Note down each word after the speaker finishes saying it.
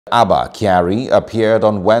Abba Kyari appeared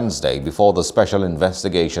on Wednesday before the Special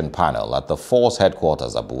Investigation Panel at the Force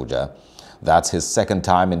Headquarters, Abuja. That's his second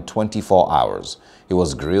time in 24 hours. He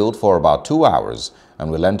was grilled for about 2 hours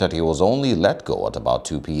and relented he was only let go at about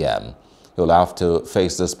 2 p.m. He'll have to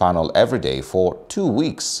face this panel every day for 2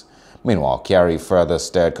 weeks. Meanwhile, Kyari further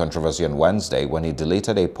stirred controversy on Wednesday when he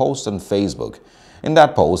deleted a post on Facebook. In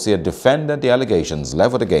that post, he had defended the allegations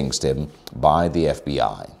leveled against him by the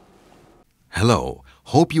FBI. Hello,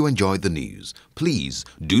 hope you enjoyed the news. Please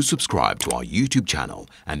do subscribe to our YouTube channel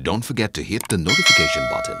and don't forget to hit the notification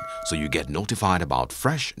button so you get notified about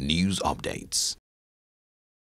fresh news updates.